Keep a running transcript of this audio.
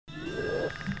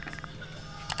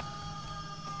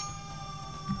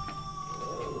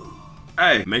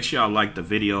Hey, make sure y'all like the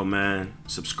video, man.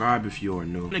 Subscribe if you are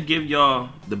new. I'm gonna give y'all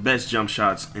the best jump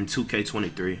shots in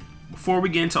 2K23. Before we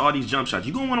get into all these jump shots,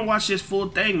 you're gonna wanna watch this full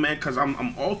thing, man, because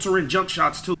I'm altering jump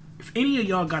shots too. If any of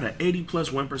y'all got an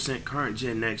 80+ 1% current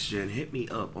gen, next gen, hit me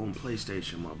up on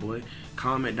PlayStation, my boy.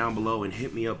 Comment down below and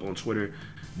hit me up on Twitter.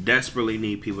 Desperately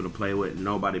need people to play with.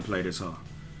 Nobody play this hard.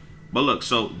 But look,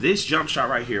 so this jump shot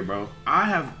right here, bro,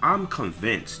 I'm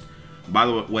convinced. By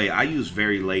the way, I use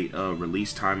very late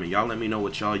release time, and y'all let me know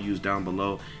what y'all use down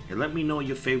below, and let me know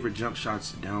your favorite jump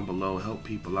shots down below. Help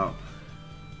people out.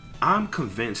 I'm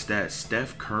convinced that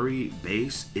Steph Curry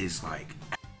base is like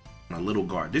a little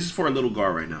guard. This is for a little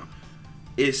guard right now.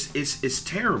 It's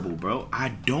terrible, bro. I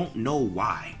don't know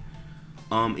why.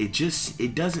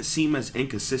 It doesn't seem as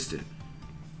inconsistent.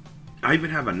 I even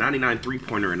have a 99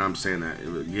 3-pointer, and I'm saying that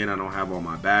again. I don't have all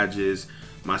my badges,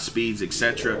 my speeds,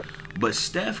 etc. But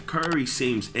Steph Curry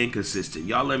seems inconsistent.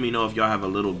 Y'all let me know if y'all have a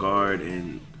little guard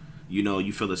and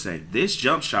you feel the same. This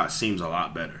jump shot seems a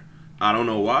lot better. I don't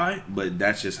know why, but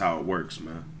that's just how it works,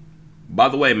 man. By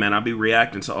the way, man, I'll be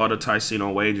reacting to all the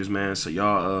Ticino wagers, man. So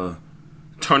y'all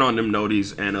turn on them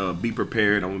noties and be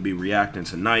prepared. I'm gonna be reacting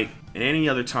tonight and any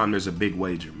other time there's a big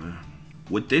wager, man.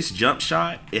 With this jump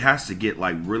shot, it has to get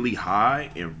like really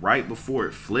high, and right before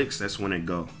it flicks, that's when it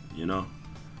go,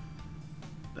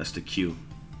 That's the cue.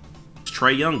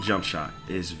 Trae Young jump shot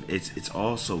it's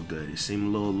also good. It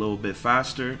seemed a little bit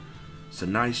faster. It's a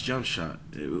nice jump shot.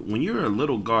 When you're a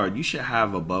little guard, you should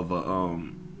have above a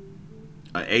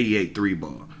 88 3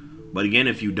 ball. But again,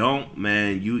 if you don't,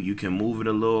 man, you can move it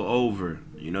a little over.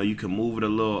 You can move it a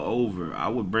little over. I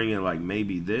would bring it like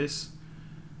maybe this,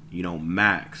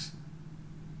 max.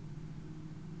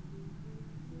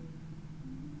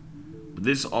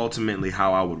 This is ultimately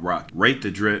how I would rock. Rate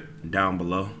the drip down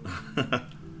below.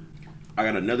 I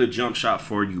got another jump shot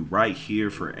for you right here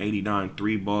for 89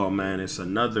 3 ball, man. It's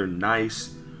another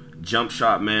nice jump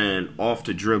shot, man. Off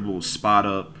the dribble, spot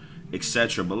up,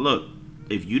 etc. But look,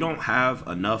 if you don't have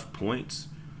enough points,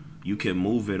 you can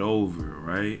move it over,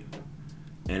 right?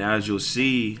 And as you'll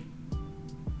see,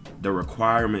 the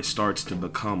requirement starts to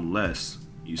become less.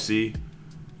 You see?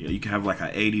 You can have like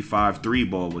an 85 3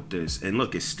 ball with this, and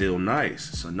look, it's still nice.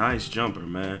 It's a nice jumper,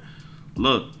 man.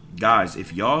 Look, guys,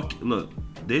 if y'all look,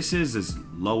 this is as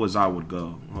low as I would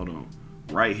go. Hold on,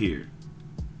 right here.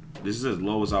 This is as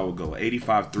low as I would go.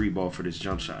 85 3 ball for this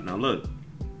jump shot. Now look,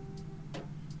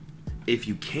 if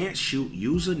you can't shoot,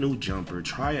 use a new jumper.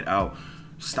 Try it out.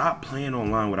 Stop playing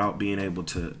online without being able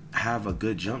to have a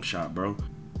good jump shot, bro.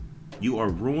 You are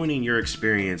ruining your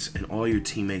experience and all your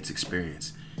teammates'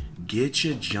 experience. Get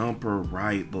your jumper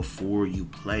right before you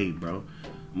play, bro.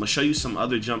 I'm gonna show you some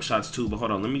other jump shots too, but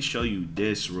hold on, let me show you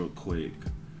this real quick.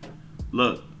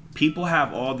 Look, people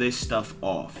have all this stuff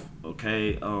off,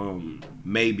 okay?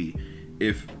 Maybe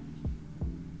if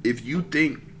you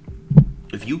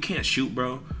can't shoot,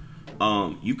 bro,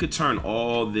 you could turn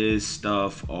all this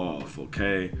stuff off,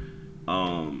 okay?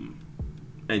 And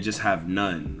just have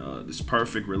none. This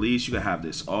perfect release, you can have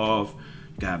this off.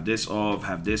 Have this off,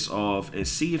 have this off, and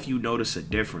see if you notice a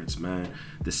difference, man.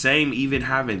 The same, even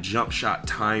having jump shot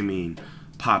timing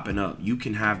popping up, you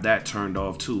can have that turned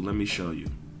off too. Let me show you.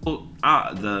 Well,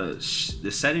 the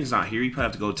settings not here. You probably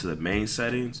have to go to the main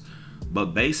settings, but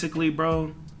basically,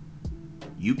 bro,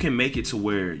 you can make it to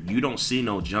where you don't see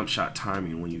no jump shot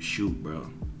timing when you shoot, bro,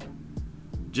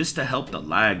 just to help the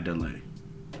lag delay.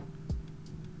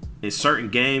 In certain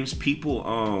games, people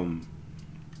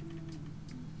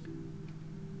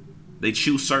they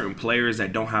choose certain players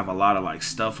that don't have a lot of like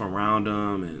stuff around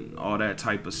them and all that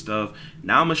type of stuff.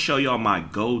 Now I'm gonna show y'all my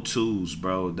go-tos,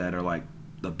 bro, that are like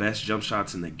the best jump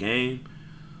shots in the game.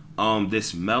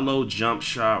 This mellow jump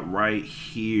shot right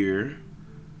here,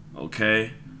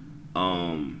 okay.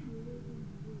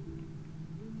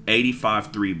 85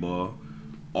 3 ball.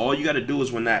 All you gotta do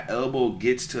is when that elbow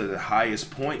gets to the highest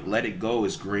point, let it go.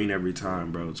 It's green every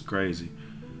time, bro. It's crazy.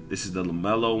 This is the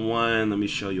LaMelo one. Let me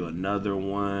show you another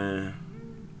one.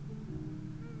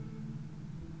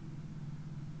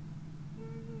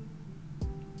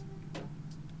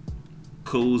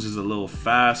 Kuz is a little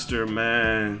faster,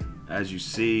 man. As you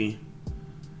see,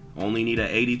 only need an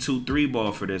 82 3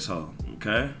 ball for this hoe,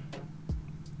 okay?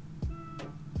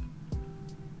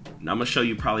 Now I'm gonna show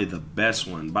you probably the best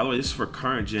one. By the way, this is for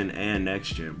current gen and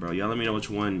next gen, bro. Y'all let me know which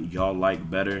one y'all like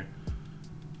better.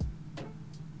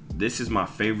 This is my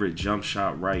favorite jump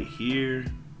shot right here.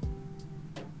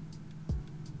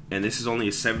 And this is only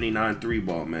a 79 3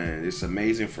 ball, man. It's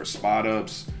amazing for spot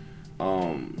ups,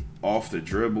 off the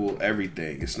dribble,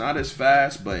 everything. It's not as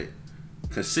fast, but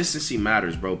consistency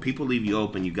matters, bro. People leave you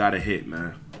open, you gotta hit,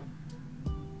 man.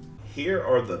 here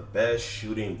are the best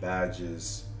shooting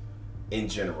badges in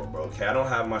general, bro. Okay, I don't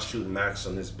have my shooting max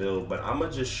on this build, but I'm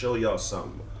gonna just show y'all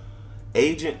something.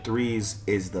 Agent 3s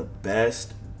is the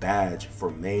best badge for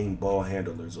main ball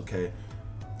handlers, okay?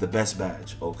 The best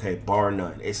badge, okay, bar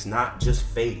none. It's not just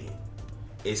fading.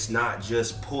 It's not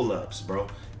just pull-ups, bro.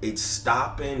 It's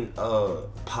stopping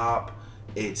pop.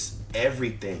 It's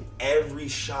everything. Every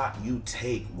shot you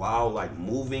take while like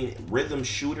moving, rhythm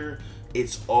shooter,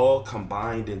 it's all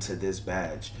combined into this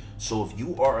badge. So if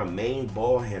you are a main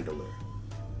ball handler,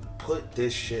 put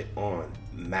this shit on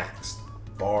maxed,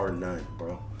 bar none,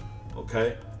 bro.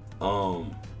 Okay?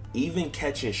 Even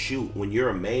catch and shoot, when you're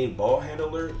a main ball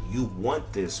handler, you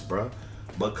want this, bro,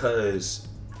 because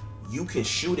you can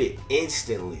shoot it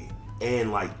instantly.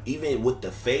 And like even with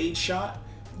the fade shot,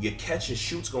 your catch and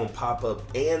shoot's gonna pop up,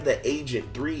 and the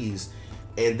agent 3s,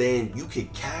 and then you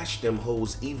could cash them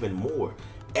hoes even more.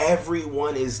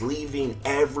 Everyone is leaving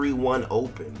everyone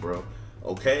open, bro.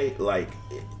 Okay, like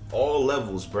all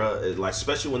levels, bro. Like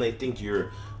especially when they think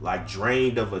you're like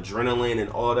drained of adrenaline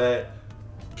and all that.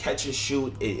 Catch and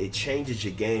shoot, it changes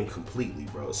your game completely,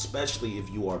 bro. Especially if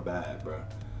you are bad, bro.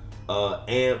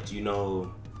 Amped, you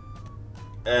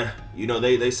know,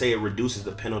 they say it reduces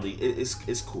the penalty.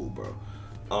 It's cool, bro.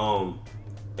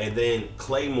 And then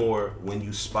Claymore, when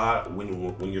you spot,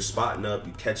 when you're spotting up,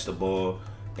 you catch the ball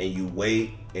and you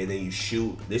wait and then you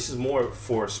shoot. This is more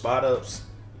for spot ups,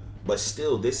 but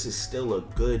still, this is still a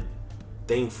good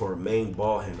thing for a main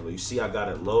ball handler. You see, I got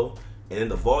it low, and then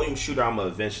the volume shooter I'm gonna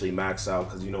eventually max out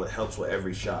because you know it helps with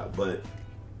every shot. But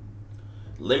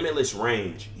limitless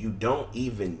range, you don't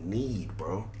even need,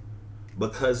 bro,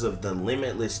 because of the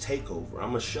limitless takeover. I'm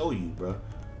gonna show you, bro.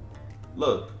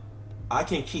 Look. I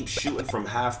can keep shooting from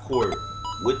half court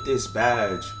with this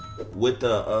badge, with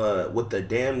the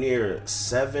damn near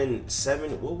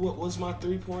what was my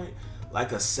 3-point?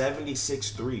 Like a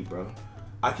 76-3, bro.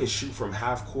 I can shoot from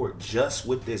half court just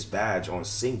with this badge on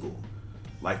single,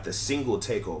 like the single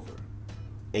takeover.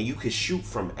 And you can shoot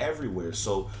from everywhere.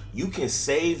 So you can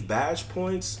save badge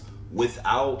points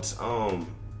without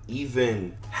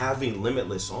even having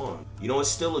limitless on. You know, it's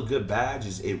still a good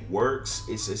badge. It works.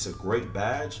 It's a great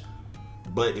badge.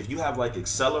 But if you have like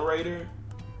accelerator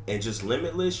and just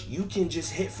limitless, you can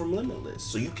just hit from limitless.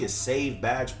 So you can save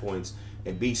badge points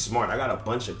and be smart. I got a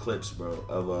bunch of clips, bro,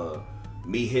 of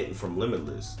me hitting from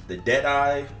limitless. The dead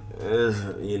eye,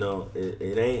 you know,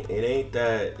 it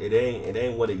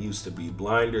ain't what it used to be.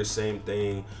 Blinder, same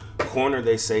thing. Corner,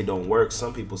 they say don't work.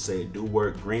 Some people say it do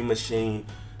work. Green machine,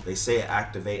 they say it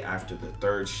activate after the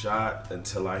 3rd shot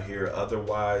until I hear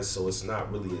otherwise. So it's not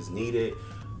really as needed.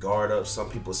 Guard up, some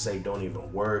people say don't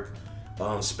even work.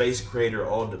 Space creator,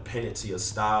 all dependent to your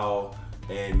style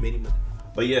and mini.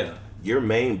 But yeah, your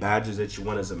main badges that you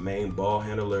want as a main ball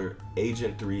handler: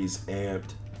 agent 3s,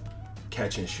 amped,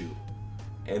 catch and shoot.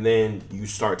 And then you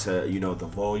start to, you know, the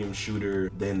volume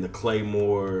shooter, then the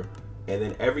claymore, and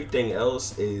then everything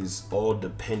else is all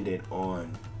dependent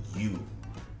on you.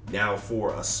 Now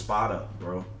for a spot up,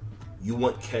 bro, you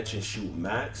want catch and shoot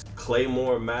max,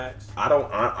 claymore max. I don't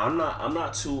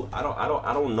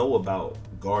know about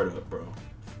guard up, bro.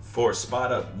 For a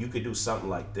spot up, you could do something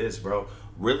like this, bro.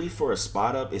 Really, for a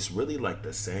spot up, it's really like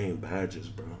the same badges,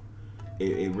 bro.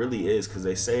 It really is, because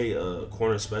they say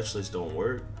corner specialists don't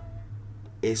work.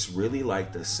 It's really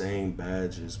like the same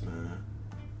badges, man,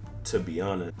 to be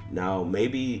honest. Now,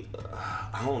 maybe,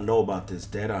 I don't know about this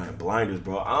Deadeye and blinders,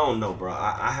 bro. I don't know, bro.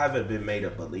 I haven't been made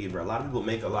a believer. A lot of people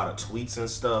make a lot of tweets and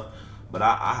stuff, but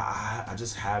I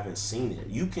just haven't seen it.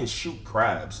 You can shoot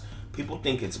crabs. People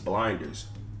think it's blinders.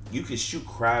 You can shoot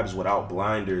crabs without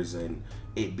blinders and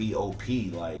it be OP.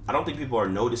 Like, I don't think people are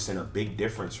noticing a big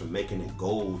difference from making it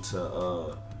gold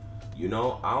to, you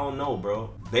know, I don't know,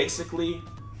 bro. Basically,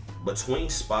 between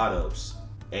spot ups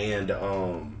and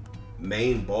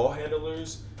main ball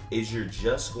handlers is you're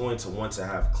just going to want to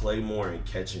have claymore and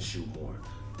catch and shoot more.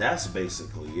 That's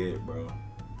basically it, bro,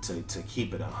 to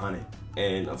keep it 100.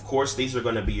 And of course, these are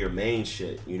going to be your main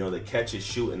shit, you know, the catch and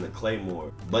shoot and the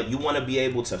claymore. But you want to be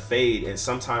able to fade, and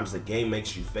sometimes the game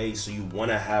makes you fade, so you want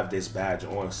to have this badge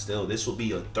on still. This will be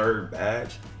your 3rd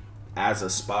badge as a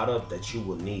spot up that you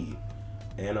will need.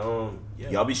 And yeah.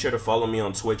 Y'all be sure to follow me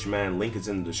on Twitch, man. Link is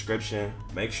in the description.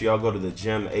 Make sure y'all go to the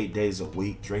gym 8 days a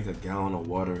week, drink a gallon of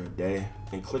water a day,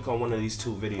 and click on one of these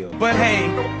 2 videos. But hey,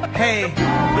 here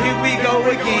we go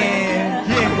again.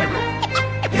 Yeah.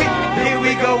 Here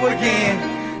we go again.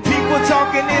 People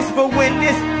talking this, but when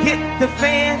this hit the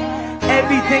fan,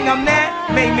 everything I'm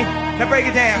at made me. Now break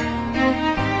it down.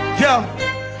 Yo,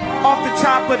 off the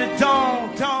top of the dome.